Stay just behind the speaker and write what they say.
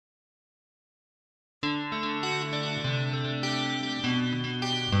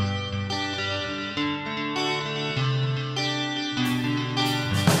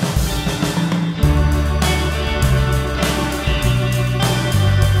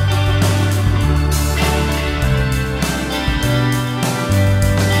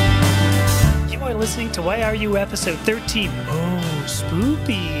Are You? Episode 13. Oh,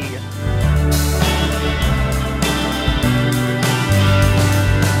 spooky.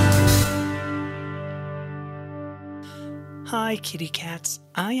 Hi, kitty cats.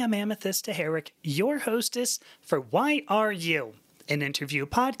 I am Amethysta Herrick, your hostess for Why Are You? An interview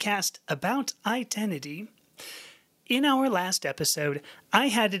podcast about identity. In our last episode, I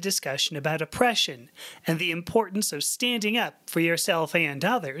had a discussion about oppression and the importance of standing up for yourself and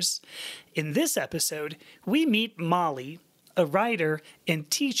others. In this episode, we meet Molly, a writer and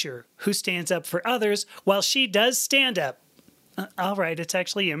teacher who stands up for others while she does stand up. All right, it's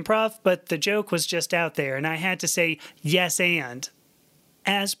actually improv, but the joke was just out there, and I had to say yes and.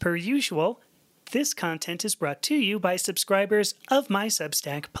 As per usual, this content is brought to you by subscribers of my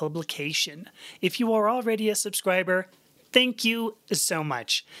Substack publication. If you are already a subscriber, thank you so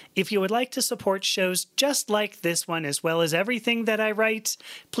much. If you would like to support shows just like this one, as well as everything that I write,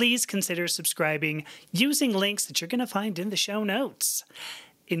 please consider subscribing using links that you're going to find in the show notes.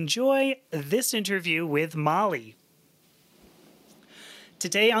 Enjoy this interview with Molly.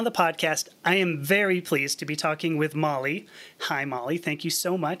 Today on the podcast, I am very pleased to be talking with Molly. Hi, Molly. Thank you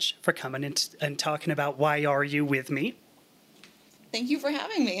so much for coming and talking about Why Are You with me. Thank you for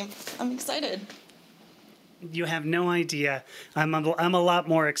having me. I'm excited. You have no idea. I'm a lot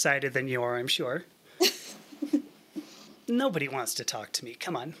more excited than you are, I'm sure. Nobody wants to talk to me.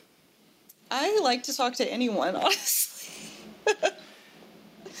 Come on. I like to talk to anyone, honestly.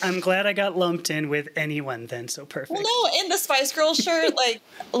 I'm glad I got lumped in with anyone then, so perfect. Well, no, in the Spice Girls shirt,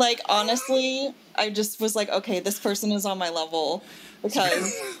 like honestly, I just was like, okay, this person is on my level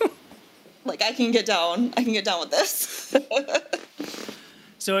because like I can get down with this.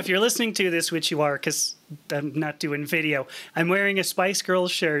 So if you're listening to this, which you are, because I'm not doing video, I'm wearing a Spice Girls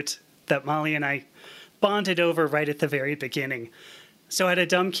shirt that Molly and I bonded over right at the very beginning. So I had a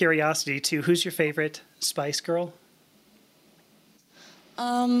dumb curiosity too. Who's your favorite Spice Girl?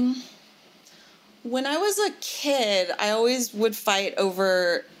 When I was a kid, I always would fight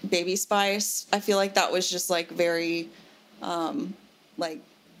over Baby Spice. I feel like that was just like very, like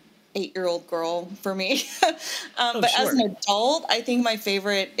 8-year-old girl for me. But sure. As an adult, I think my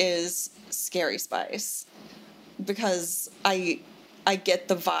favorite is Scary Spice because I get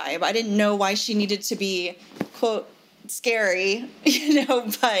the vibe. I didn't know why she needed to be, quote, scary,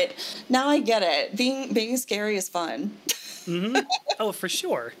 but now I get it. Being scary is fun. Mm-hmm. Oh, for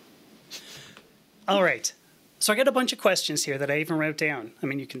sure. All right. So I got a bunch of questions here that I even wrote down. I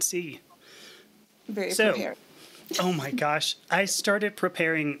mean, you can see. Very prepared. Oh my gosh. I started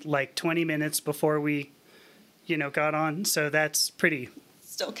preparing like 20 minutes before we, got on. So that's pretty.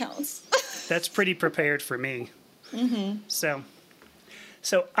 Still counts. That's pretty prepared for me. Mm-hmm. So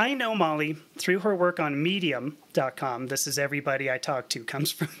I know Molly through her work on Medium.com. This is everybody I talk to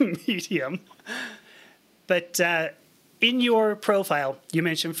comes from Medium. But in your profile, you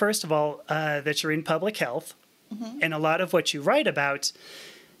mentioned, first of all, that you're in public health. Mm-hmm. And a lot of what you write about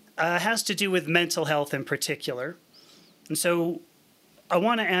has to do with mental health in particular. And so I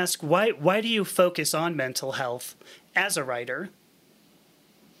want to ask, why do you focus on mental health as a writer?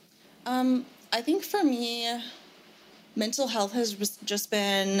 I think for me, mental health has just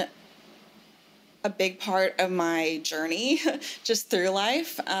been a big part of my journey just through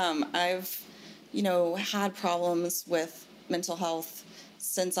life. I've had problems with mental health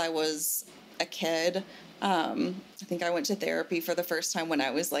since I was a kid. I think I went to therapy for the first time when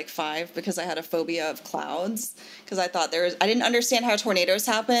I was like 5 because I had a phobia of clouds because I thought I didn't understand how tornadoes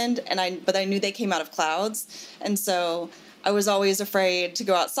happened but I knew they came out of clouds. And so I was always afraid to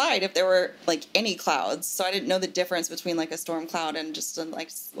go outside if there were like any clouds. So I didn't know the difference between like a storm cloud and just a like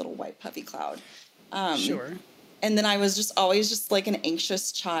little white puffy cloud. Sure. And then I was always just like an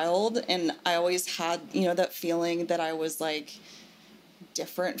anxious child. And I always had, that feeling that I was like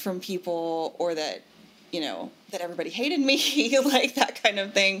different from people or that, that everybody hated me, like that kind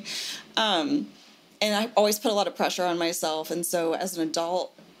of thing. And I always put a lot of pressure on myself. And so as an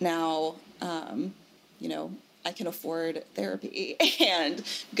adult now, I can afford therapy and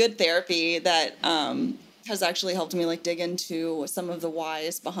good therapy that has actually helped me like dig into some of the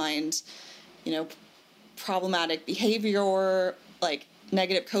whys behind, problematic behavior, like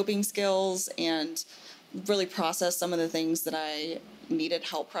negative coping skills, and really process some of the things that I needed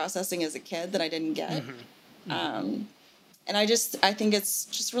help processing as a kid that I didn't get. Mm-hmm. Mm-hmm. And I think it's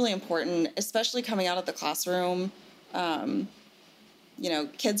just really important, especially coming out of the classroom.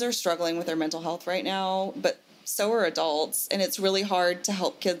 Kids are struggling with their mental health right now, but so are adults. And it's really hard to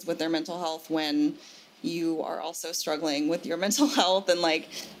help kids with their mental health when you are also struggling with your mental health and like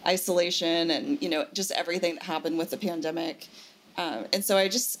isolation and, just everything that happened with the pandemic. And so I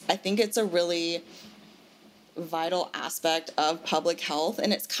think it's a really vital aspect of public health,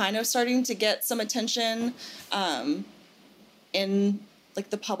 and it's kind of starting to get some attention in like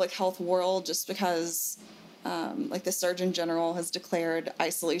the public health world, just because like the Surgeon General has declared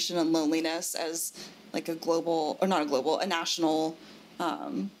isolation and loneliness as like a global, or not a global, a national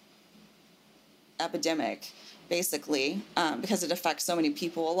epidemic, basically, because it affects so many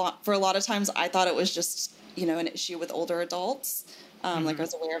people. For a lot of times I thought it was just, you know, an issue with older adults. Like I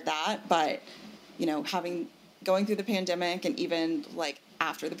was aware of that, but, you know, going through the pandemic and even like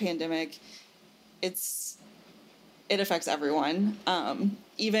after the pandemic, it affects everyone.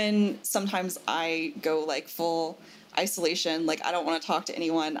 Even sometimes I go like full isolation. Like I don't want to talk to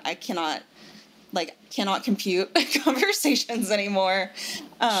anyone. I cannot compute conversations anymore.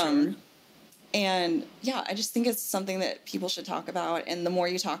 Sure. And yeah, I just think it's something that people should talk about. And the more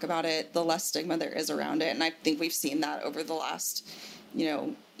you talk about it, the less stigma there is around it. And I think we've seen that over the last, you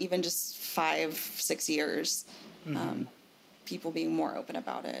know, even just 5-6 years, people being more open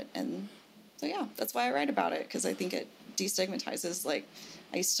about it. And so, yeah, that's why I write about it, because I think it destigmatizes. Like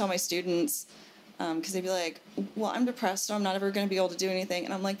I used to tell my students, because they'd be like, well, I'm depressed, so I'm not ever going to be able to do anything.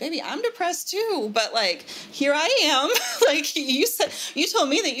 And I'm like, baby, I'm depressed too. But like, here I am. Like you told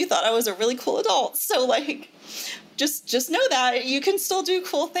me that you thought I was a really cool adult. So like, just know that you can still do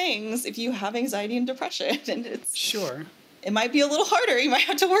cool things if you have anxiety and depression. And it might be a little harder. You might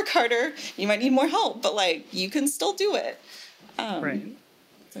have to work harder. You might need more help, but like, you can still do it. Right.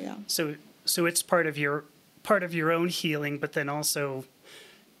 So yeah. So it's part of your own healing, but then also,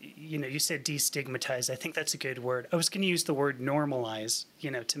 you know, you said destigmatize. I think that's a good word. I was going to use the word normalize,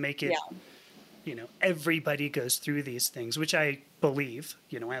 you know, to make it, you know, everybody goes through these things, which I believe,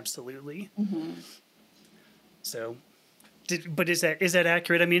 you know, absolutely. So, but is that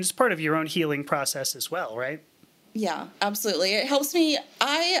accurate? I mean, it's part of your own healing process as well, right? Yeah, absolutely. It helps me.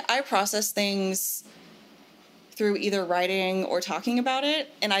 I process things through either writing or talking about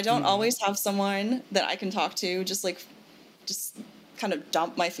it. And I don't always have someone that I can talk to, just kind of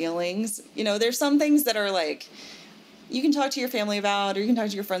dump my feelings. You know, there's some things that are like, you can talk to your family about, or you can talk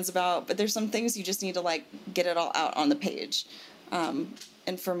to your friends about, but there's some things you just need to like get it all out on the page.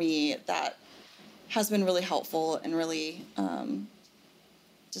 And for me, that has been really helpful, and really,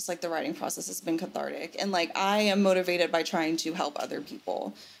 just like the writing process has been cathartic. And like, I am motivated by trying to help other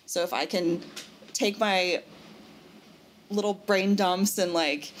people. So if I can take my little brain dumps and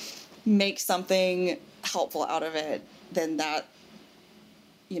like make something helpful out of it, then that,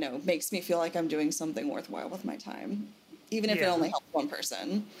 you know, makes me feel like I'm doing something worthwhile with my time, even if it only helps one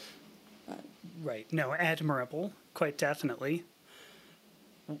person. Right. No, admirable, quite definitely.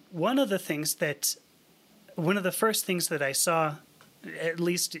 One of the first things that I saw, at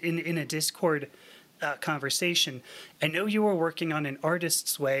least in a Discord conversation, I know you were working on an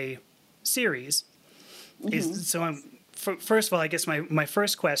Artist's Way series. First of all, I guess my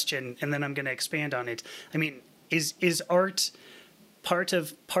first question, and then I'm going to expand on it. I mean, is art part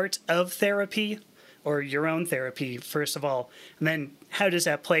of therapy, or your own therapy, first of all? And then how does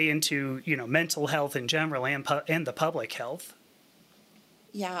that play into, you know, mental health in general and the public health?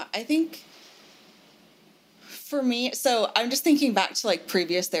 Yeah, I think for me, so I'm just thinking back to like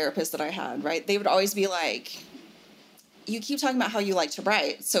previous therapists that I had, right? They would always be like, you keep talking about how you like to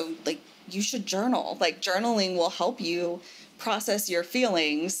write, so like you should journal. Like journaling will help you process your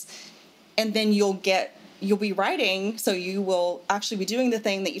feelings, and then you'll be writing, so you will actually be doing the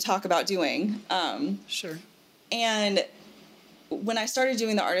thing that you talk about doing. Sure. And when I started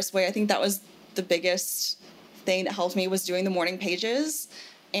doing the Artist Way, I think that was the biggest thing that helped me, was doing the morning pages.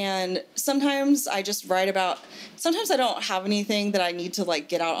 And sometimes I just sometimes I don't have anything that I need to like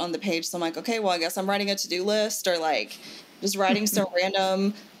get out on the page. So I'm like, okay, well, I guess I'm writing a to-do list, or like just writing some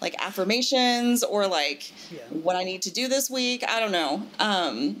random like affirmations, or like what I need to do this week. I don't know.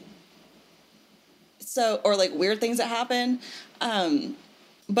 So, or like weird things that happen.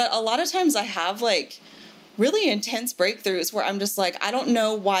 But a lot of times I have like really intense breakthroughs where I'm just like, I don't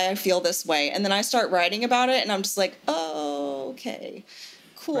know why I feel this way. And then I start writing about it, and I'm just like, oh, okay,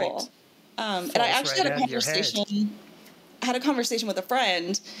 cool. Right. And I actually had a conversation with a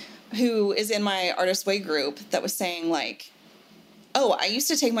friend who is in my Artist Way group that was saying like, oh, I used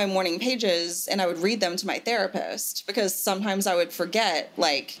to take my morning pages and I would read them to my therapist, because sometimes I would forget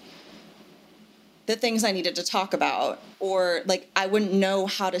like the things I needed to talk about, or like I wouldn't know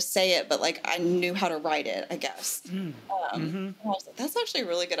how to say it, but like I knew how to write it, I guess. And I was like, that's actually a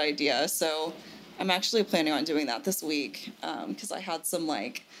really good idea. So I'm actually planning on doing that this week, because I had some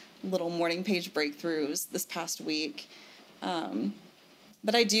like little morning page breakthroughs this past week.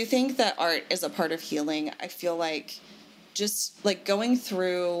 But I do think that art is a part of healing. I feel like just like going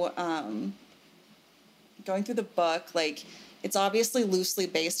through going through the book, like, it's obviously loosely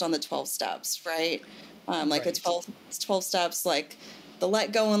based on the 12 steps, right? Like Right. the 12 steps, like the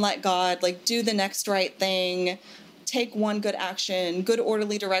let go and let God, like do the next right thing, take one good action, good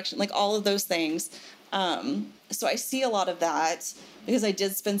orderly direction, like all of those things. So I see a lot of that because I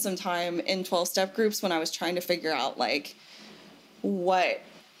did spend some time in 12-step groups when I was trying to figure out like what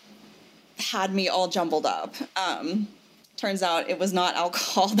had me all jumbled up. Turns out it was not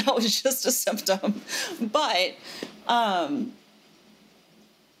alcohol. That was just a symptom. But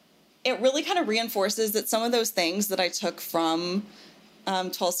it really kind of reinforces that some of those things that I took from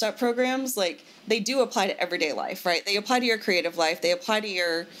 12-step programs, like they do apply to everyday life, right? They apply to your creative life. They apply to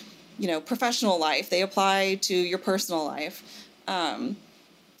your, professional life. They apply to your personal life. And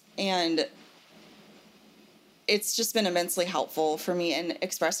it's just been immensely helpful for me in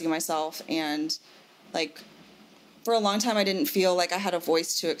expressing myself. And like, for a long time, I didn't feel like I had a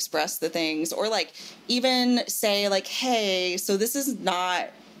voice to express the things or like even say like, hey, so this is not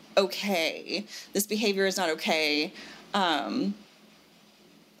okay. This behavior is not okay.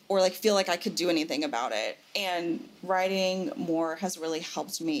 Or like feel like I could do anything about it. And writing more has really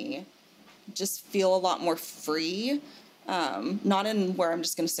helped me just feel a lot more free. Not in where I'm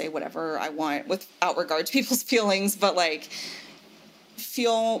just going to say whatever I want without regard to people's feelings, but like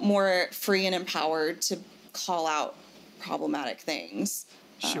feel more free and empowered to call out problematic things.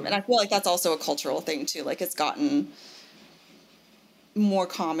 Sure. And I feel like that's also a cultural thing too. Like it's gotten more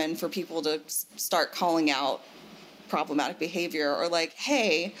common for people to start calling out problematic behavior or like,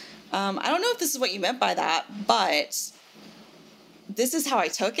 hey, I don't know if this is what you meant by that, but this is how I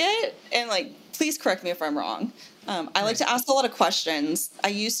took it. And like, please correct me if I'm wrong. I like to ask a lot of questions. I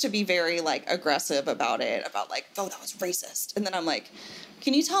used to be very like aggressive about it, about like, oh, that was racist. And then I'm like,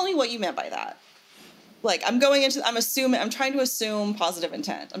 can you tell me what you meant by that? Like I'm trying to assume positive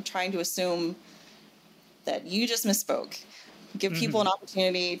intent. I'm trying to assume that you just misspoke. Give people an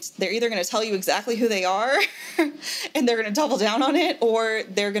opportunity. They're either going to tell you exactly who they are and they're going to double down on it, or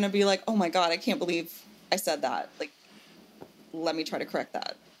they're going to be like, oh my God, I can't believe I said that. Like, let me try to correct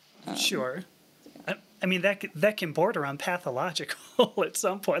that. Sure. I mean, that can border on pathological at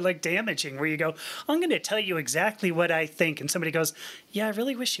some point, like damaging, where you go, I'm going to tell you exactly what I think. And somebody goes, yeah, I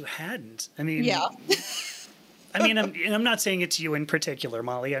really wish you hadn't. I mean, yeah. I'm not saying it to you in particular,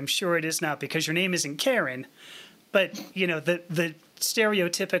 Molly. I'm sure it is not because your name isn't Karen. But, the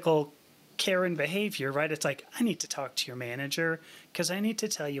stereotypical Karen behavior, right? It's like, I need to talk to your manager because I need to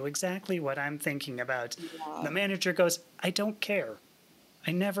tell you exactly what I'm thinking about. Yeah. The manager goes, I don't care.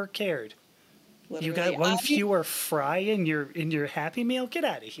 I never cared. Literally. You got one fewer fry in your Happy Meal? Get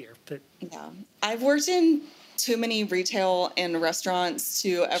out of here. But yeah, I've worked in too many retail and restaurants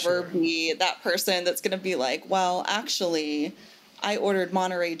to ever be that person that's going to be like, well, actually, I ordered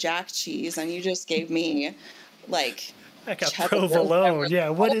Monterey Jack cheese and you just gave me like I got provolone. Yeah,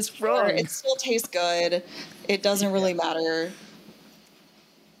 what is wrong? It still tastes good. It doesn't really matter.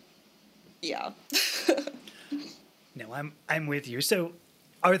 Yeah. No, I'm with you. So,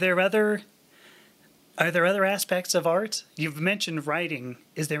 are there other aspects of art? You've mentioned writing.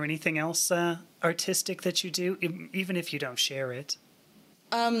 Is there anything else artistic that you do, even if you don't share it?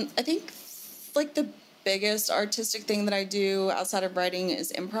 I think like the biggest artistic thing that I do outside of writing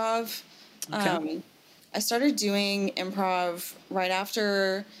is improv. Okay. I started doing improv right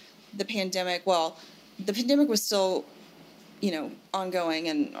after the pandemic. Well, the pandemic was still, ongoing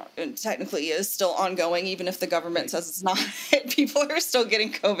and technically is still ongoing, even if the government says it's not. People are still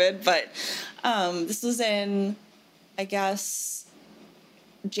getting COVID. But this was in, I guess,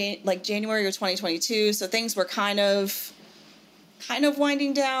 January of 2022. So things were kind of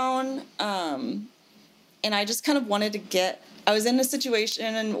winding down. And I just kind of wanted to I was in a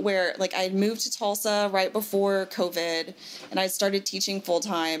situation where like I had moved to Tulsa right before COVID and I started teaching full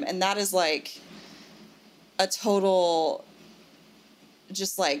time. And that is like a total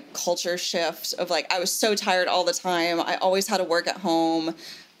just like culture shift of like, I was so tired all the time. I always had to work at home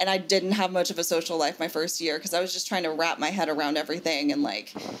and I didn't have much of a social life my first year because I was just trying to wrap my head around everything and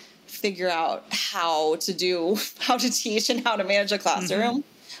like figure out how to teach and how to manage a classroom.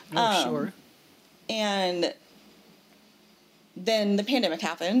 Sure. And then the pandemic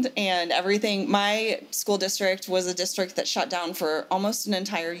happened and my school district was a district that shut down for almost an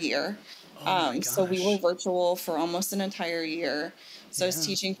entire year. So we were virtual for almost an entire year. So I was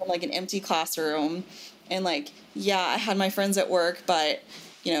teaching from like an empty classroom and like, I had my friends at work, but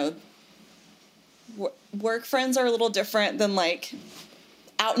work friends are a little different than like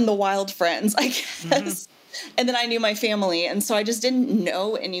out in the wild friends, I guess. And then I knew my family. And so I just didn't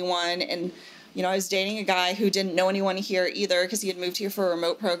know anyone. And You know, I was dating a guy who didn't know anyone here either because he had moved here for a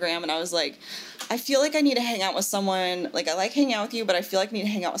remote program. And I was like, I feel like I need to hang out with someone. Like, I like hanging out with you, but I feel like I need to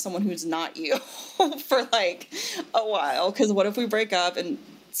hang out with someone who's not you for like a while. Because what if we break up? And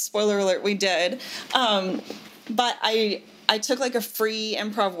spoiler alert, we did. But I took like a free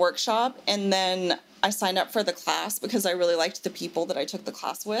improv workshop, and then I signed up for the class because I really liked the people that I took the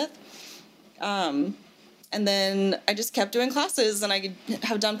class with. And then I just kept doing classes, and I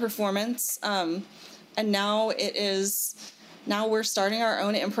have done performance. And now we're starting our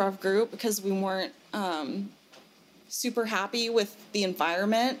own improv group because we weren't super happy with the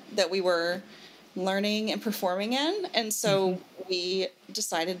environment that we were learning and performing in. And so we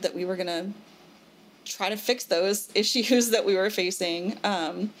decided that we were going to try to fix those issues that we were facing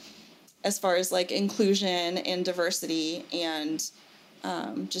as far as like inclusion and diversity and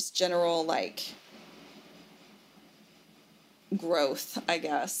just general like growth, I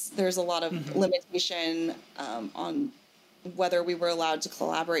guess. There's a lot of limitation on whether we were allowed to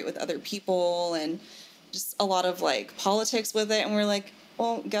collaborate with other people and just a lot of like politics with it. And we're like,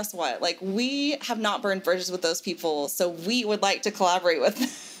 well, guess what? Like, we have not burned bridges with those people, so we would like to collaborate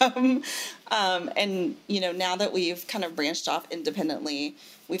with them. And, you know, now that we've kind of branched off independently,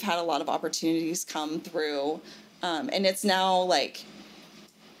 we've had a lot of opportunities come through. And it's now like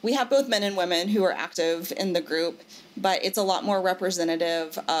we have both men and women who are active in the group, but it's a lot more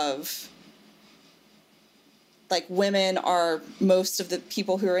representative of like women are most of the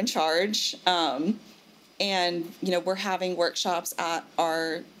people who are in charge. And, you know, we're having workshops at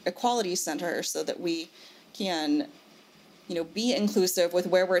our equality center so that we can, you know, be inclusive with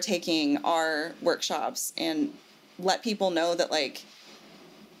where we're taking our workshops and let people know that, like,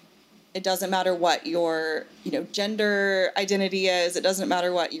 it doesn't matter what your, you know, gender identity is. It doesn't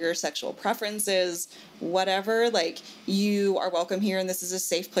matter what your sexual preference is, whatever, like, you are welcome here. And this is a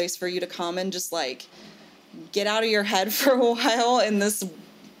safe place for you to come and just like get out of your head for a while in this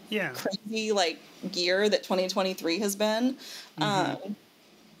crazy, like, year that 2023 has been. And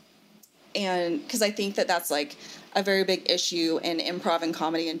because I think that that's like a very big issue in improv and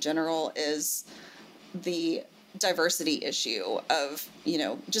comedy in general is the diversity issue of, you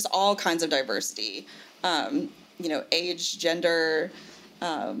know, just all kinds of diversity, you know, age, gender,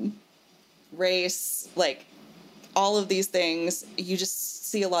 race, like all of these things. You just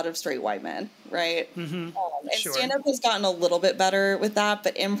see a lot of straight white men, right? And stand-up has gotten a little bit better with that,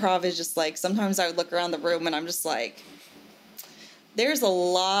 but improv is just like, sometimes I would look around the room and I'm just like, there's a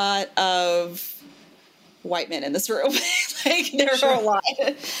lot of white men in this room. Like, there are a lot.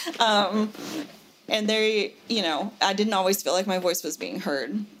 And they, you know, I didn't always feel like my voice was being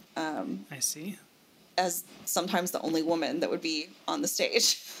heard. I see. As sometimes the only woman that would be on the stage.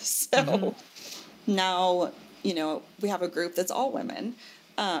 So now, you know, we have a group that's all women.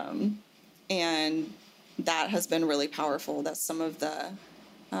 And that has been really powerful. That's some of the,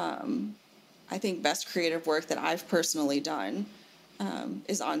 I think, best creative work that I've personally done,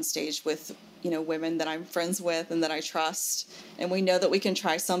 is on stage with, you know, women that I'm friends with and that I trust. And we know that we can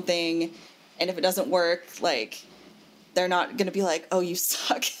try something, and if it doesn't work, like, they're not going to be like, oh, you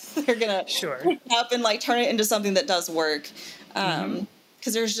suck. They're going to pick it up and like turn it into something that does work.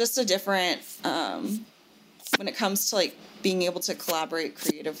 Because there's just a different, when it comes to like being able to collaborate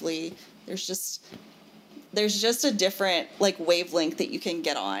creatively, there's just a different like wavelength that you can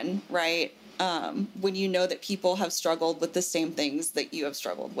get on, right? When you know that people have struggled with the same things that you have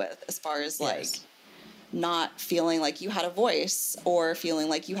struggled with, as far as like not feeling like you had a voice or feeling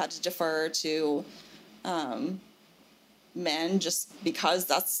like you had to defer to men just because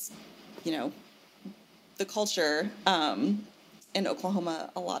that's, you know, the culture in Oklahoma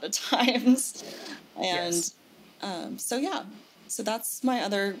a lot of times. And so that's my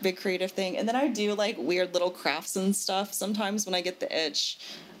other big creative thing. And then I do like weird little crafts and stuff sometimes when I get the itch.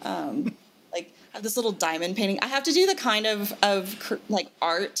 Like, I have this little diamond painting. I have to do the kind of like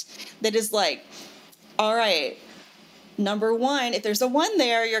art that is like, all right, number one, if there's a 1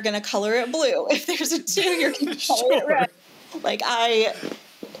 there, you're going to color it blue. If there's a 2, you're going to color it red. Like, I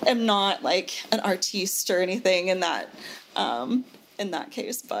am not like an artiste or anything in that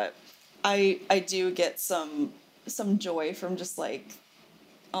case, but I do get some joy from just like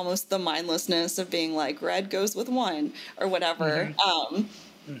almost the mindlessness of being like, red goes with 1 or whatever.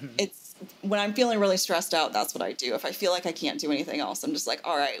 It's when I'm feeling really stressed out, that's what I do. If I feel like I can't do anything else, I'm just like,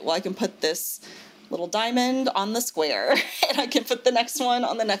 all right, well, I can put this little diamond on the square and I can put the next one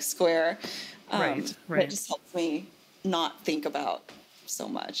on the next square. Right. It just helps me not think about so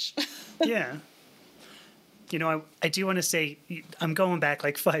much. Yeah. You know, I do want to say, I'm going back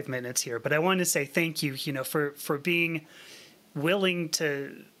like 5 minutes here, but I want to say thank you, you know, for being willing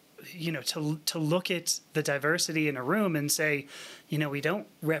to to look at the diversity in a room and say, we don't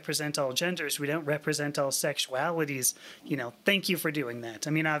represent all genders, we don't represent all sexualities, thank you for doing that.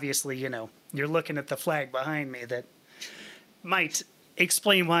 I mean, obviously, you're looking at the flag behind me that might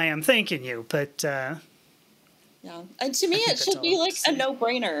explain why I'm thanking you, but yeah. And to me, it should be like a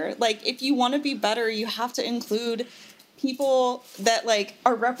no-brainer. Like, if you want to be better, you have to include people that like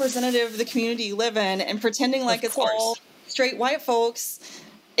are representative of the community you live in, and pretending like it's all straight white folks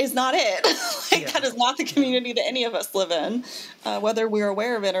is not it. That is not the community that any of us live in, whether we're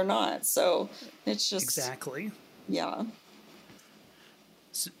aware of it or not. So it's just exactly. Yeah.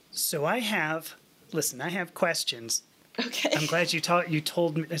 So I have questions. Okay. I'm glad you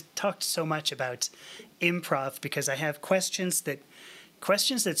talked so much about improv, because I have questions that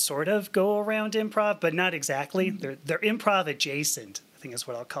sort of go around improv, but not exactly. Mm-hmm. They're improv adjacent, I think is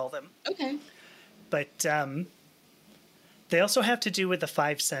what I'll call them. Okay. But they also have to do with the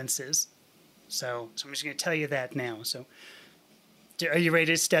five senses. So I'm just going to tell you that now. So are you ready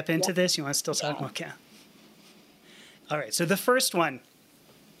to step into this? You want to still talk? Yeah. Okay. All right. So the first one,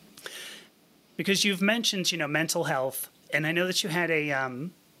 because you've mentioned, mental health, and I know that you had you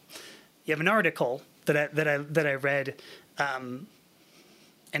have an article that I read, and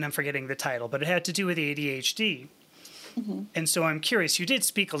I'm forgetting the title, but it had to do with ADHD. Mm-hmm. And so I'm curious, you did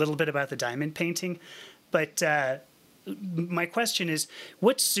speak a little bit about the diamond painting, but my question is,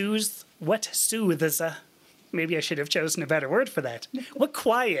 what soothes, maybe I should have chosen a better word for that. What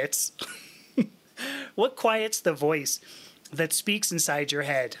quiets the voice that speaks inside your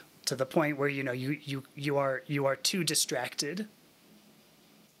head to the point where, you are too distracted?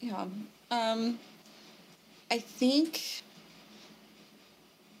 Yeah. I think,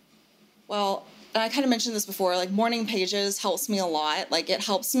 well, and I kind of mentioned this before, like morning pages helps me a lot. Like it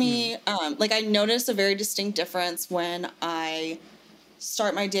helps me, like I notice a very distinct difference when I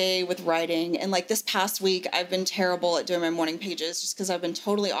start my day with writing. And like this past week, I've been terrible at doing my morning pages just because I've been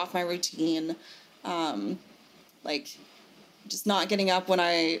totally off my routine. Like just not getting up when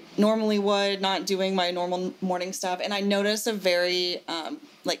I normally would, not doing my normal morning stuff. And I notice a very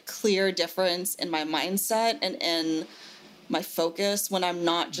like clear difference in my mindset and in my focus when I'm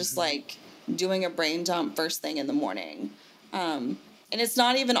not just like doing a brain dump first thing in the morning. And it's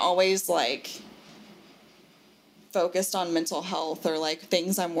not even always like focused on mental health or like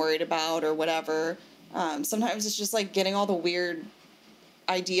things I'm worried about or whatever. Sometimes it's just like getting all the weird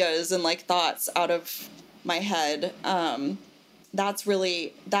ideas and like thoughts out of my head. That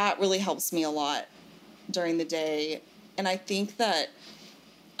really helps me a lot during the day. And I think that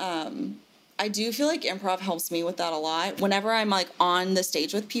I do feel like improv helps me with that a lot. Whenever I'm like on the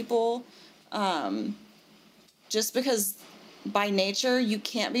stage with people, just because by nature you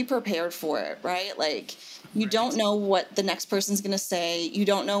can't be prepared for it, right? Like you don't know what the next person's going to say. You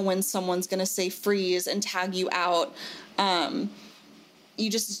don't know when someone's going to say freeze and tag you out. You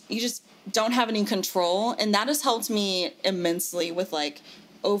just don't have any control. And that has helped me immensely with like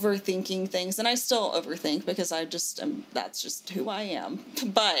overthinking things. And I still overthink because that's just who I am.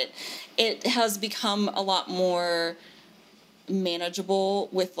 But it has become a lot more manageable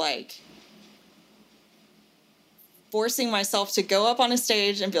with like forcing myself to go up on a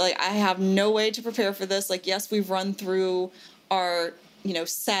stage and be like, I have no way to prepare for this. Like, yes, we've run through our,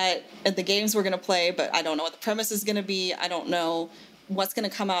 set and the games we're going to play, but I don't know what the premise is going to be. I don't know what's going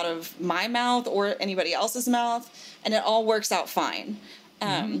to come out of my mouth or anybody else's mouth. And it all works out fine.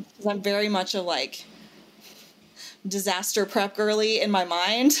 'Cause I'm very much a like disaster prep girly in my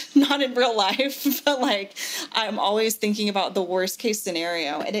mind, not in real life, but like I'm always thinking about the worst case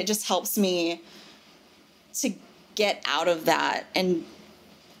scenario. And it just helps me to get out of that. And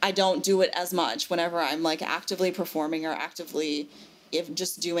I don't do it as much whenever I'm like actively performing or actively if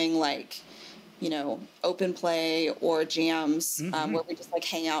just doing like, open play or jams where we just like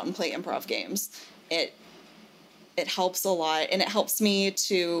hang out and play improv games. It helps a lot, and it helps me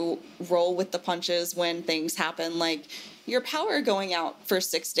to roll with the punches when things happen, like your power going out for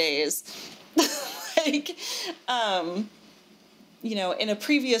 6 days. Like, in a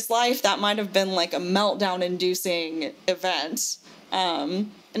previous life, that might have been like a meltdown-inducing event, and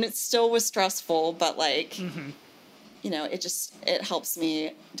it still was stressful, but like, it helps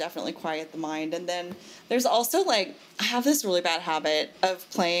me definitely quiet the mind. And then there's also like, I have this really bad habit of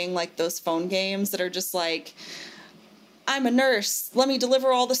playing like those phone games that are just like, I'm a nurse, let me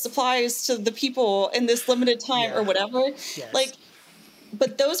deliver all the supplies to the people in this limited time or whatever. Yes. Like,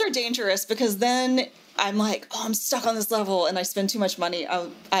 but those are dangerous because then I'm like, oh, I'm stuck on this level and I spend too much money.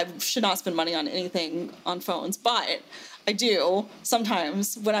 I should not spend money on anything on phones, but I do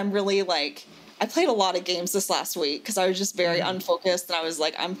sometimes when I'm really like, I played a lot of games this last week because I was just very unfocused, and I was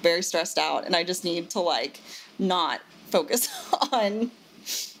like, I'm very stressed out, and I just need to like not focus on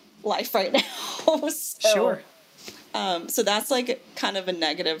life right now. Sure. So that's like kind of a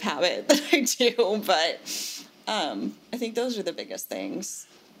negative habit that I do, but I think those are the biggest things.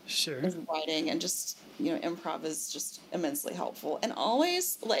 Sure. Is writing, and just, you know, improv is just immensely helpful. And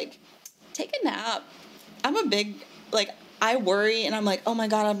always like take a nap. I'm a big, like, I worry and I'm like, oh my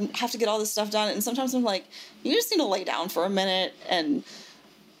God, I have to get all this stuff done. And sometimes I'm like, you just need to lay down for a minute and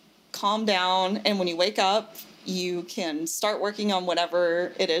calm down. And when you wake up, you can start working on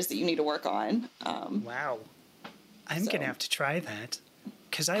whatever it is that you need to work on. Wow. I'm going to have to try that,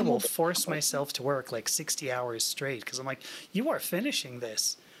 because I will force myself to work like 60 hours straight, because I'm like, you are finishing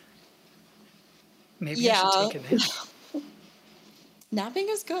this. Maybe I should take a nap. Napping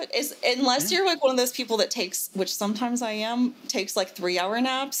is good. Unless you're like one of those people that takes, which sometimes I am, takes like 3-hour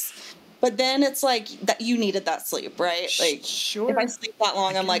naps. But then it's like that you needed that sleep, right? Like, sure. If I sleep that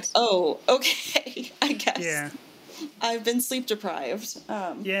long, I'm like, oh, okay, I guess. Yeah. I've been sleep deprived.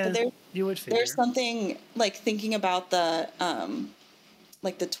 Yeah, but you would figure. There's something like thinking about the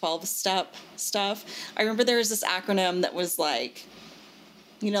like the 12-step stuff. I remember there was this acronym that was like,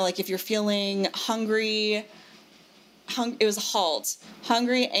 you know, like if you're feeling hungry, it was HALT,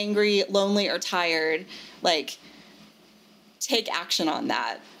 hungry, angry, lonely, or tired, like take action on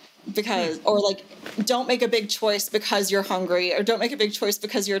that. Because, or like, don't make a big choice because you're hungry, or don't make a big choice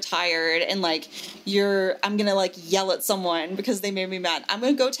because you're tired. And like, I'm going to like yell at someone because they made me mad. I'm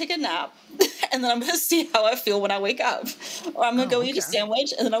going to go take a nap and then I'm going to see how I feel when I wake up. Or I'm going to go eat a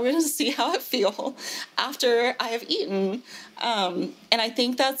sandwich and then I'm going to see how I feel after I have eaten. And I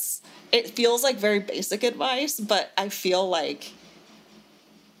think it feels like very basic advice, but I feel like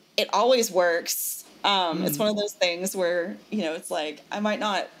it always works. It's one of those things where, you know, it's like, I might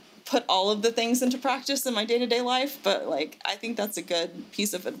not put all of the things into practice in my day-to-day life, but like I think that's a good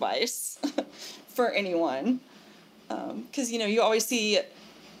piece of advice for anyone, because you know, you always see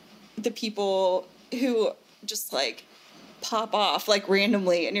the people who just like pop off like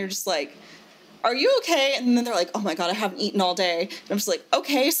randomly, and you're just like, are you okay? And then they're like, oh my God, I haven't eaten all day. And I'm just like,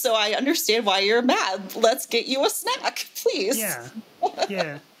 okay, so I understand why you're mad. Let's get you a snack, please.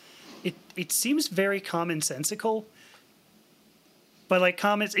 Yeah. It seems very commonsensical. But like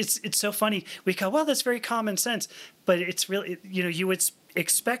comments, it's so funny. We go, well, that's very common sense. But it's really, you know, you would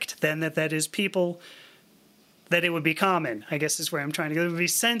expect then that is people, that it would be common, I guess is where I'm trying to go. It would be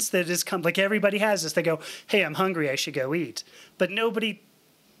sense that it is like everybody has this. They go, hey, I'm hungry, I should go eat. But nobody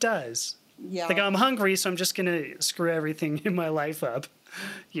does. Yeah. Like, I'm hungry, so I'm just going to screw everything in my life up,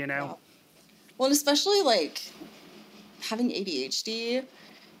 you know? Yeah. Well, and especially like having ADHD,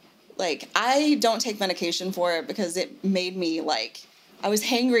 like I don't take medication for it because it made me like, I was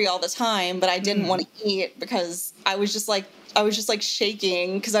hangry all the time, but I didn't want to eat because I was just like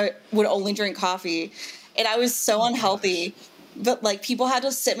shaking because I would only drink coffee, and I was so unhealthy. But like people had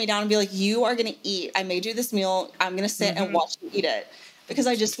to sit me down and be like, you are going to eat. I made you this meal. I'm going to sit and watch you eat it, because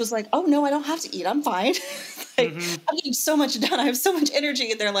I just was like, oh no, I don't have to eat. I'm fine. Like I'm getting so much done. I have so much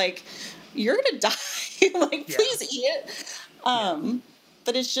energy. And they're like, you're going to die. Like, please eat it.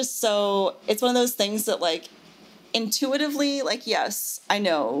 But it's just it's one of those things that like, intuitively, like, yes, I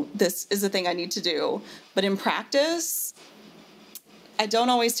know this is the thing I need to do, but in practice, I don't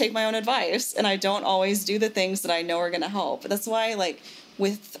always take my own advice, and I don't always do the things that I know are going to help. That's why, like,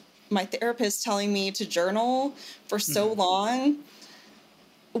 with my therapist telling me to journal for so long,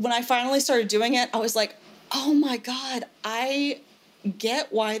 when I finally started doing it, I was like, oh my God, I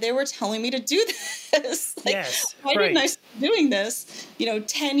get why they were telling me to do this. Like, yes, why didn't I start doing this,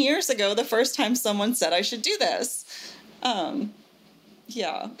 10 years ago, the first time someone said I should do this?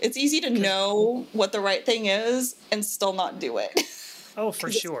 Yeah, it's easy to know what the right thing is and still not do it. Oh,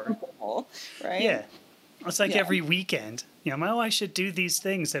 for sure. Simple, right? Yeah. It's like every weekend, I should do these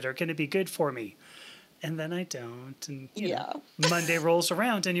things that are going to be good for me. And then I don't. And, you know, Monday rolls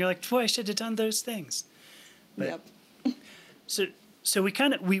around and you're like, boy, I should have done those things. But, So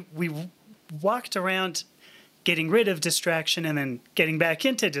we walked around getting rid of distraction and then getting back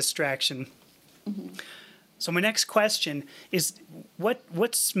into distraction. So my next question is,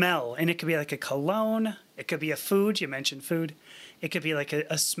 what smell? And it could be like a cologne. It could be a food. You mentioned food. It could be like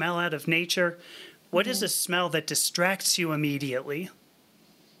a smell out of nature. What is a smell that distracts you immediately?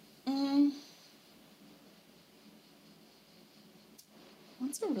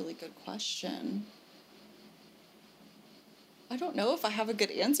 That's a really good question. I don't know if I have a good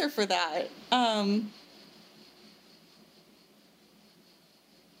answer for that.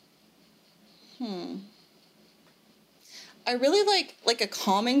 I really like a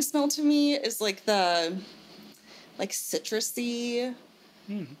calming smell to me is like the like citrusy,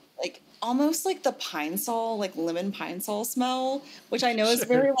 like almost like the Pine Sol, like lemon Pine Sol smell, which I know is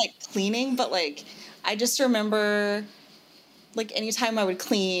very like cleaning, but like I just remember like anytime I would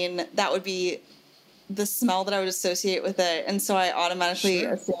clean, that would be the smell that I would associate with it. And so I automatically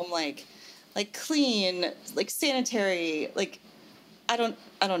assume like clean, like sanitary, like I don't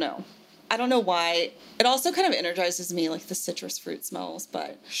know. I don't know why. It also kind of energizes me, like the citrus fruit smells,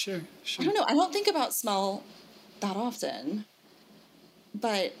 but Sure. I don't know. I don't think about smell that often.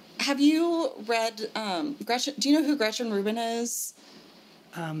 But have you read Gretchen? Do you know who Gretchen Rubin is?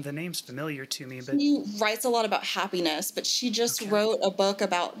 The name's familiar to me, but She writes a lot about happiness, but she just wrote a book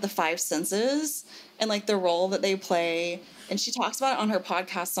about the five senses and like the role that they play. And she talks about it on her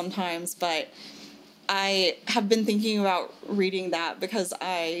podcast sometimes, but I have been thinking about reading that because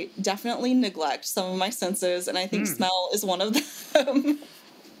I definitely neglect some of my senses, and I think smell is one of them.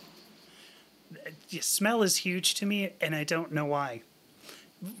 Smell is huge to me, and I don't know why.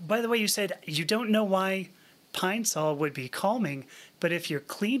 By the way, you said you don't know why Pine Sol would be calming, but if you're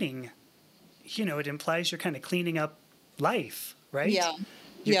cleaning, it implies you're kind of cleaning up life, right? Yeah.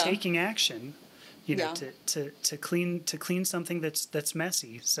 You're taking action, to clean something that's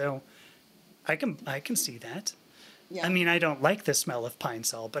messy. So I can see that. Yeah. I mean, I don't like the smell of Pine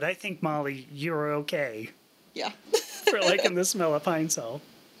Sol, but I think, Molly, you're okay Yeah. for liking the smell of Pine Sol.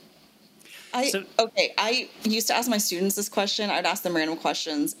 I used to ask my students this question. I'd ask them random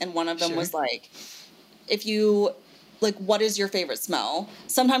questions, and one of them was like, if you, like, what is your favorite smell?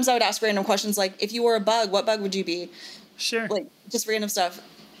 Sometimes I would ask random questions like, if you were a bug, what bug would you be? Sure. Like, just random stuff.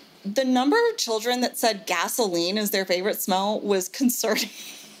 The number of children that said gasoline is their favorite smell was concerning.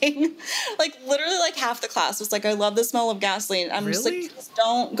 Like, literally, like, half the class was like, I love the smell of gasoline. I'm just like, just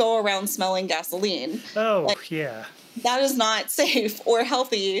don't go around smelling gasoline. Oh, like, yeah. That is not safe or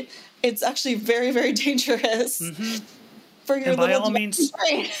healthy. It's actually very, very dangerous for your little brain.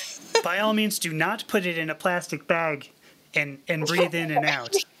 By all means, do not put it in a plastic bag and breathe in and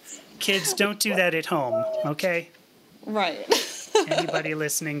out. Kids, don't do that at home, okay? Right. Anybody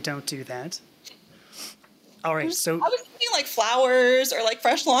listening, don't do that. All right, so... I was thinking like flowers or like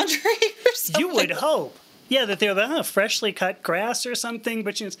fresh laundry or something. You would hope. Yeah, that they're the freshly cut grass or something,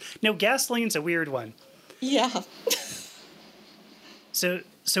 but no, gasoline's a weird one. Yeah.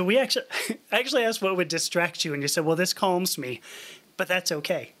 So we actually asked what would distract you, and you said, well, this calms me, but that's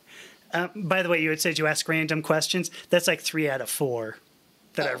okay. By the way, you had said you ask random questions. That's like 3 out of 4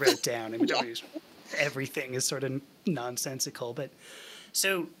 that I wrote down. I mean, everything is sort of nonsensical. But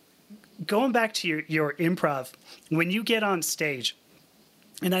so going back to your improv, when you get on stage,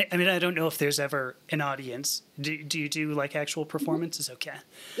 and I mean, I don't know if there's ever an audience. Do you do like actual performances? Okay.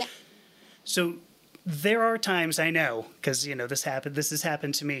 Yeah. So there are times, I know, because, this has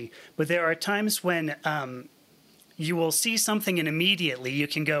happened to me, but there are times when you will see something and immediately you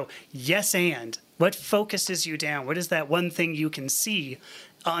can go, yes, and. What focuses you down? What is that one thing you can see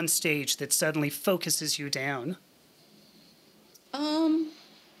on stage that suddenly focuses you down?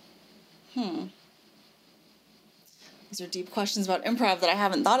 These are deep questions about improv that I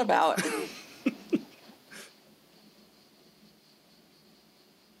haven't thought about.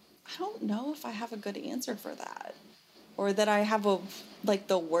 I don't know if I have a good answer for that, or that I have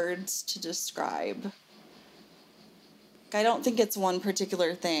the words to describe. I don't think it's one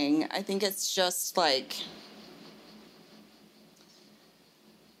particular thing. I think it's just like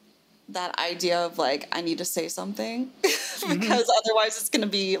that idea of like, I need to say something because otherwise it's going to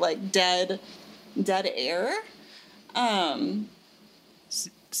be like dead air.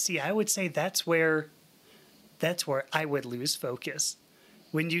 See, I would say that's where I would lose focus.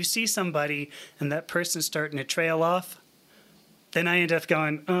 When you see somebody and that person's starting to trail off, then I end up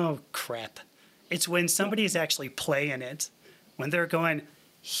going, oh, crap. It's when somebody is actually playing it. When they're going,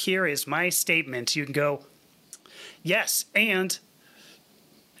 here is my statement, you can go, yes, and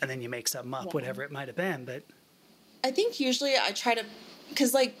then you make something up, whatever it might have been. But I think usually I try to,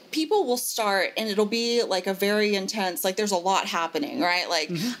 because like people will start and it'll be like a very intense, like there's a lot happening, right? Like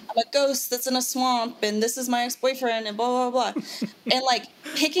I'm a ghost that's in a swamp and this is my ex-boyfriend and blah, blah, blah. And like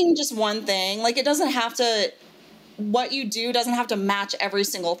picking just one thing, like it doesn't have to, what you do doesn't have to match every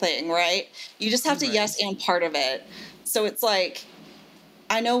single thing, right? You just have to yes and part of it. So it's like,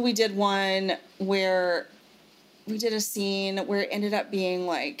 I know we did one where we did a scene where it ended up being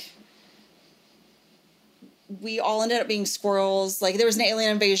like, we all ended up being squirrels. Like there was an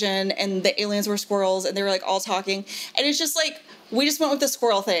alien invasion and the aliens were squirrels and they were like all talking. And it's just like, we just went with the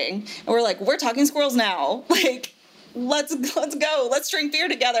squirrel thing. And we're like, we're talking squirrels now. Like, let's go. Let's drink beer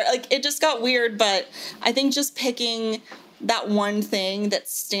together. Like it just got weird. But I think just picking that one thing that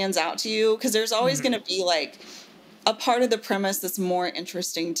stands out to you, because there's always going to be like a part of the premise that's more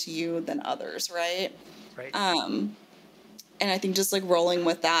interesting to you than others, right? Right. And I think just like rolling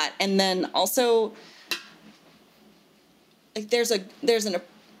with that, and then also like there's an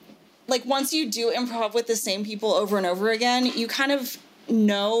like once you do improv with the same people over and over again, you kind of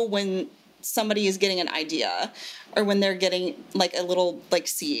know when somebody is getting an idea or when they're getting like a little like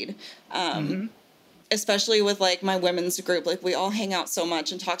seed. Especially with like my women's group, like we all hang out so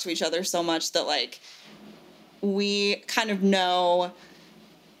much and talk to each other so much that like we kind of know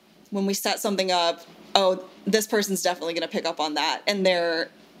when we set something up, oh, this person's definitely going to pick up on that and they're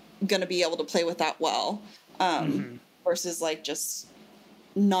going to be able to play with that well. Versus like just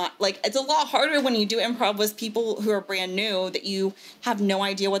not like, it's a lot harder when you do improv with people who are brand new that you have no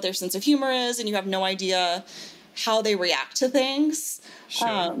idea what their sense of humor is and you have no idea how they react to things.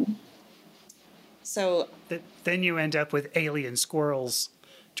 Sure. So then you end up with alien squirrels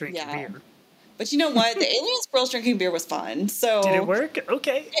drinking beer. But you know what? The alien squirrels drinking beer was fun. So did it work?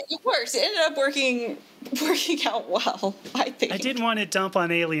 Okay. It works. It ended up working out well, I think. I didn't want to dump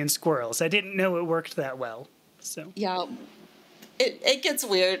on alien squirrels. I didn't know it worked that well. So yeah, it gets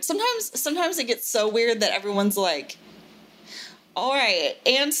weird. Sometimes it gets so weird that everyone's like, all right,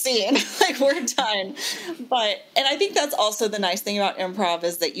 and scene, like we're done. And I think that's also the nice thing about improv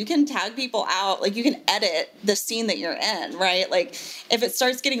is that you can tag people out, like you can edit the scene that you're in, right? Like if it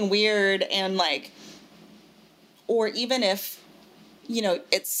starts getting weird and like, or even if, you know,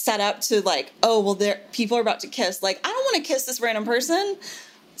 it's set up to like, oh, well, people are about to kiss. Like, I don't want to kiss this random person.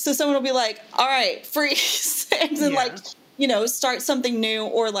 So someone will be like, all right, freeze. And then like, you know, start something new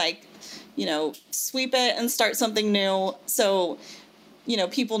or like, you know, sweep it and start something new. So, you know,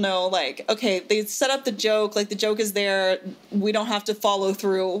 people know like, okay, they set up the joke, like the joke is there. We don't have to follow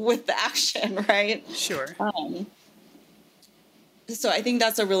through with the action, right? Sure. So I think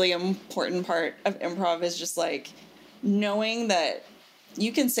that's a really important part of improv is just like knowing that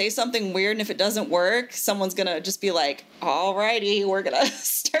you can say something weird and if it doesn't work, someone's going to just be like, all righty, we're going to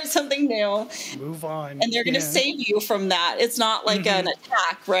start something new. Move on. And they're going to save you from that. It's not like an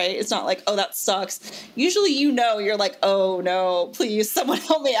attack, right? It's not like, oh, that sucks. Usually, you know, you're like, oh, no, please, someone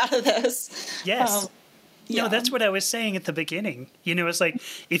help me out of this. Yes. No, that's what I was saying at the beginning. You know, it's like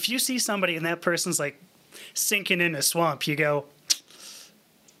if you see somebody and that person's like sinking in a swamp, you go,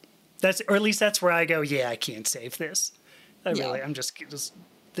 or at least that's where I go, yeah, I can't save this. I'm just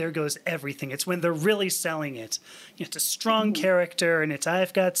there goes everything. It's when they're really selling it. It's a strong character, and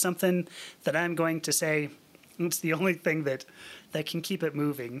I've got something that I'm going to say. It's the only thing that can keep it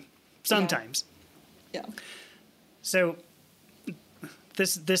moving. Sometimes. Yeah. So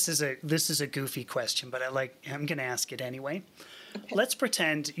this is a goofy question, but I'm going to ask it anyway. Okay. Let's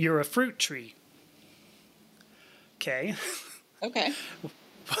pretend you're a fruit tree. Okay. Okay.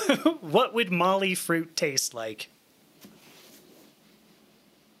 What would Molly fruit taste like?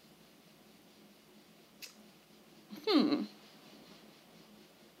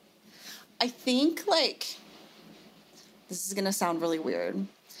 I think, like, this is going to sound really weird,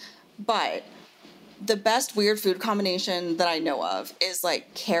 but the best weird food combination that I know of is,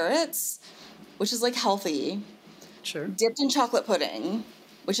 like, carrots, which is, like, healthy. Sure. Dipped in chocolate pudding,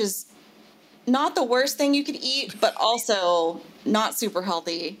 which is not the worst thing you could eat, but also not super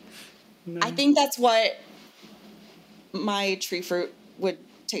healthy. No. I think that's what my tree fruit would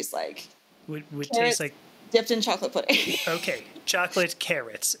taste like. Would taste like dipped in chocolate pudding. Okay, chocolate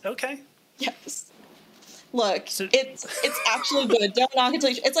carrots. Okay. Yes. Look, it's actually good. Don't knock it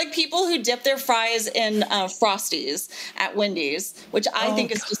till it's like people who dip their fries in Frosties at Wendy's, which I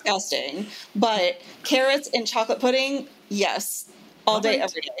think is disgusting. But carrots and chocolate pudding, yes, all day,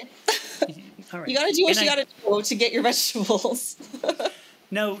 every day. All right. You got to do what you got to do to get your vegetables.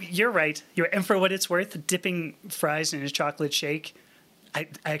 No, you're right. And for what it's worth, dipping fries in a chocolate shake, I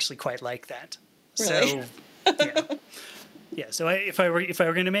actually quite like that. Really? So, yeah. So if I were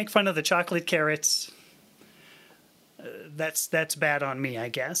going to make fun of the chocolate carrots, that's bad on me, I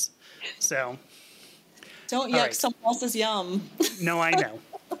guess. So don't yuck someone else's yum. No, I know.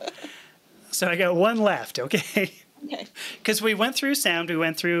 So I got one left. Okay. Okay. Because we went through sound, we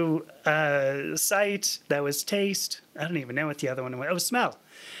went through sight, that was taste. I don't even know what the other one was. Oh, smell.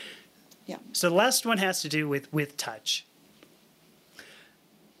 Yeah. So the last one has to do with touch.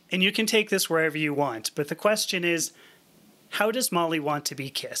 And you can take this wherever you want, but the question is, how does Molly want to be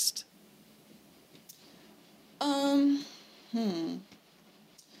kissed?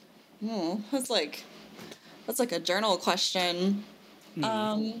 That's like a journal question. Do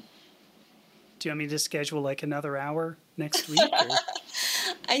you want me to schedule like another hour next week? Or?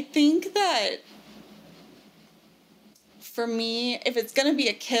 I think that for me, if it's going to be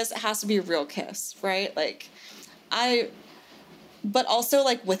a kiss, it has to be a real kiss, right? Like, but also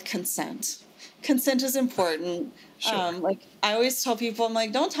like with consent. Consent is important. Sure. Like I always tell people, I'm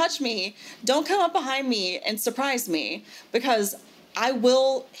like, don't touch me. Don't come up behind me and surprise me, because I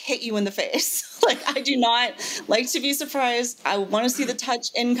will hit you in the face. Like, I do not like to be surprised. I want to see the touch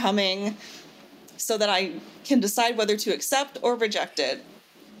incoming so that I can decide whether to accept or reject it.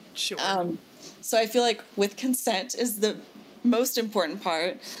 Sure. So I feel like with consent is the most important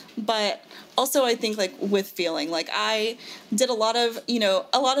part, but also I think like with feeling, like I did a lot of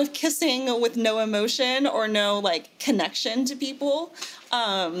kissing with no emotion or no like connection to people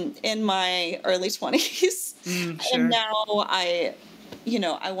in my early 20s. Sure. And now I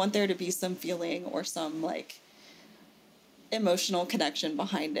want there to be some feeling or some like emotional connection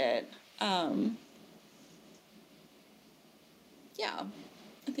behind it. Yeah,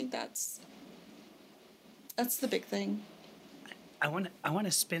 I think that's the big thing. I want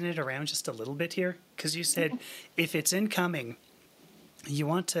to spin it around just a little bit here, because you said if it's incoming, you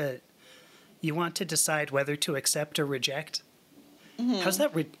want to decide whether to accept or reject. Mm-hmm.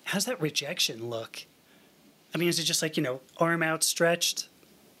 How's that rejection look? I mean, is it just like, arm outstretched?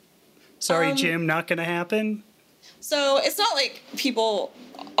 Sorry, Jim, not going to happen? So it's not like people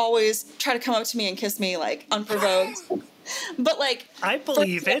always try to come up to me and kiss me like unprovoked. But like, I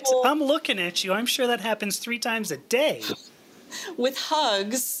believe it. I'm looking at you. I'm sure that happens 3 times a day. With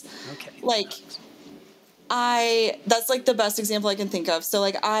hugs, okay, like that's like the best example I can think of. So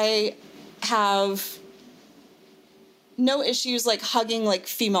like I have no issues like hugging like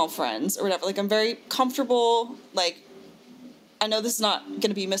female friends or whatever. Like I'm very comfortable. Like I know this is not going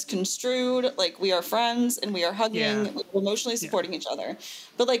to be misconstrued. Like we are friends and we are hugging, we're emotionally supporting each other.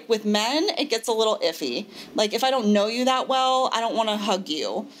 But like with men, it gets a little iffy. Like if I don't know you that well, I don't want to hug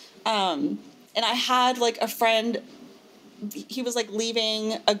you. And I had like a friend, he was like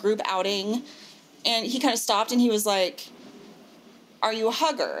leaving a group outing and he kind of stopped and he was like, "Are you a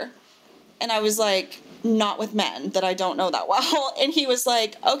hugger?" And I was like, "Not with men that I don't know that well." And he was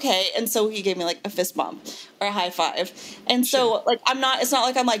like, "Okay." And so he gave me like a fist bump or a high five. And so like, it's not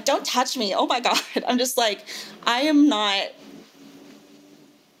like I'm like, "Don't touch me." Oh my God. I'm just like, I am not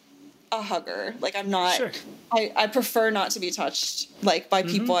a hugger. Like I'm not, I prefer not to be touched like by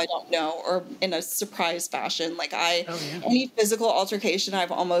people I don't know or in a surprise fashion. Like any physical altercation, I've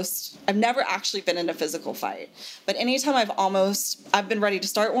never actually been in a physical fight, but anytime I've been ready to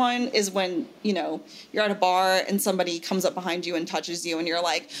start one is when, you're at a bar and somebody comes up behind you and touches you and you're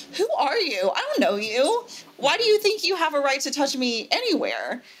like, "Who are you? I don't know you. Why do you think you have a right to touch me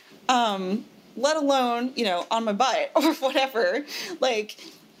anywhere? Let alone, on my butt or whatever." Like,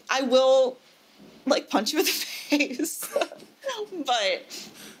 I will like punch you in the face. But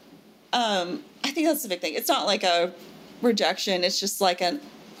I think that's the big thing. It's not like a rejection. It's just like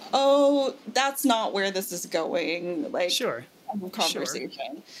that's not where this is going. Like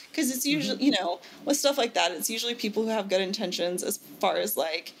conversation. Because it's usually, with stuff like that, it's usually people who have good intentions as far as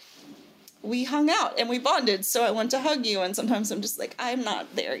like, we hung out and we bonded, so I went to hug you. And sometimes I'm just like, I'm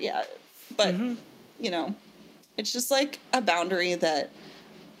not there yet. But, it's just like a boundary that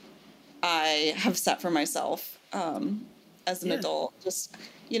I have set for myself as an adult. Just,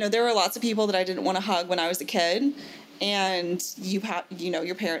 there were lots of people that I didn't want to hug when I was a kid. And your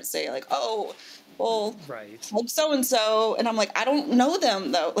parents say like, "Oh, well, hug so-and-so." And I'm like, I don't know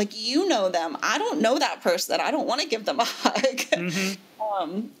them though. Like, you know them. I don't know that person. I don't want to give them a hug.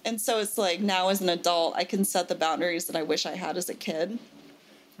 And so it's like now as an adult, I can set the boundaries that I wish I had as a kid.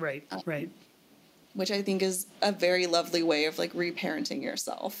 Right. Which I think is a very lovely way of like reparenting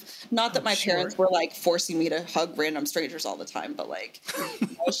yourself. Not that my parents were like forcing me to hug random strangers all the time, but like,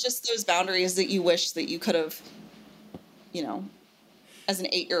 it's just those boundaries that you wish that you could have, as an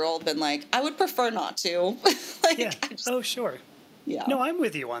 8-year-old been like, I would prefer not to. Yeah. No, I'm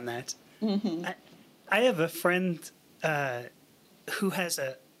with you on that. Mm-hmm. I have a friend who has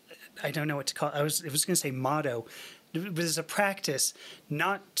I don't know what to call it. I was going to say motto. It was a practice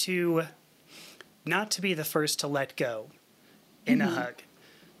not to be the first to let go in a hug.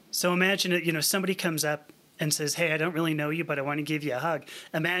 So imagine, somebody comes up and says, "Hey, I don't really know you, but I want to give you a hug."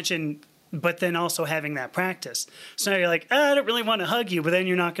 But then also having that practice. So now you're like, "I don't really want to hug you," but then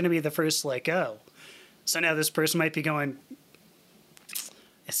you're not going to be the first to let go. So now this person might be going,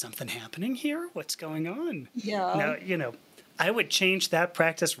 "Is something happening here? What's going on?" Yeah. Now, I would change that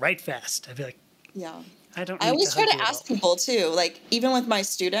practice right fast. I'd be like, yeah. I always try to ask people too, like even with my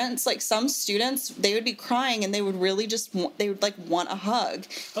students, like some students, they would be crying and they would really they would like want a hug.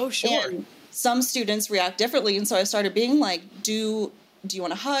 Oh, sure. And some students react differently. And so I started being like, do you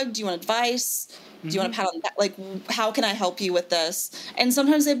want a hug? Do you want advice? Do you want a pat on the back? Like, how can I help you with this? And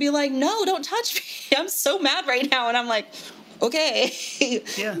sometimes they'd be like, no, don't touch me. I'm so mad right now. And I'm like, okay.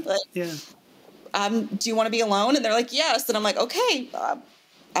 Yeah. Like, yeah. Do you want to be alone? And they're like, yes. And I'm like, okay,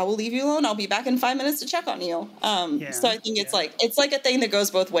 I will leave you alone. I'll be back in 5 minutes to check on you. So I think it's like a thing that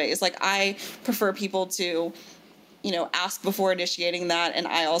goes both ways. Like, I prefer people to, ask before initiating that. And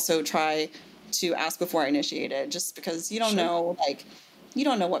I also try to ask before I initiate it, just because you don't know, you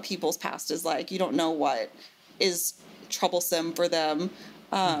don't know what people's past is like. You don't know what is troublesome for them,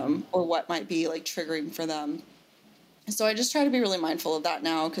 or what might be like triggering for them. So I just try to be really mindful of that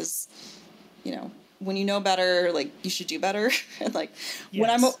now, because, when you know better, like, you should do better. And like, when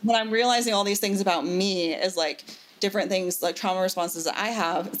I'm realizing all these things about me is like different things, like trauma responses that I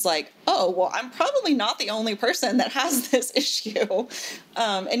have, it's like, oh, well, I'm probably not the only person that has this issue.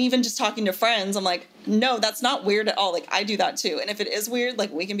 And even just talking to friends, I'm like, no, that's not weird at all. Like, I do that too. And if it is weird,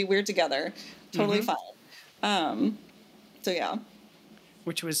 like, we can be weird together. Totally fine. So yeah.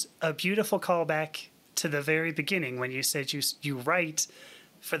 Which was a beautiful callback to the very beginning when you said you write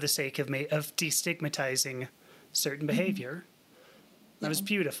for the sake of destigmatizing certain behavior. That was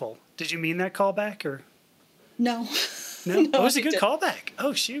beautiful. Did you mean that callback, or? No. No? It was a good callback.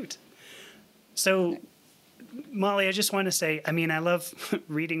 Oh, shoot. So, Molly, I just want to say, I mean, I love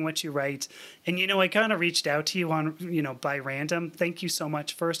reading what you write. And, I kind of reached out to you on, by random. Thank you so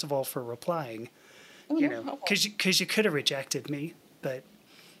much, first of all, for replying. Because you could have rejected me, but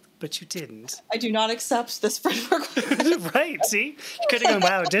you didn't. I do not accept this friend request. Right, see? You could have gone,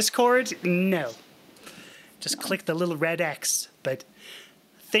 wow, Discord? No. Just click the little red X. But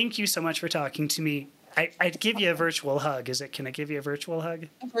thank you so much for talking to me. I'd give you a virtual hug. Can I give you a virtual hug?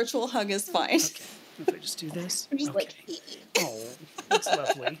 A virtual hug is fine. Okay. If I just do this? I'm just like... Oh, that's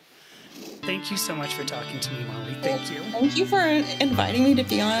lovely. Thank you so much for talking to me, Molly. Thank you. Thank you for inviting me to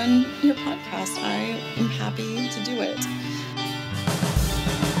be on your podcast. I am happy to do it.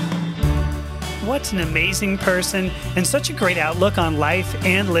 What an amazing person, and such a great outlook on life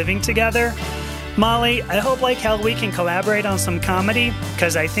and living together. Molly, I hope like hell we can collaborate on some comedy,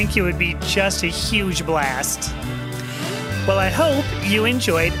 because I think you would be just a huge blast. Well, I hope you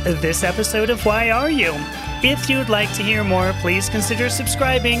enjoyed this episode of Why Are You? If you'd like to hear more, please consider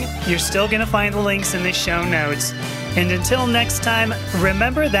subscribing. You're still going to find the links in the show notes. And until next time,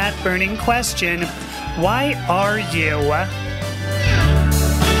 remember that burning question, why are you?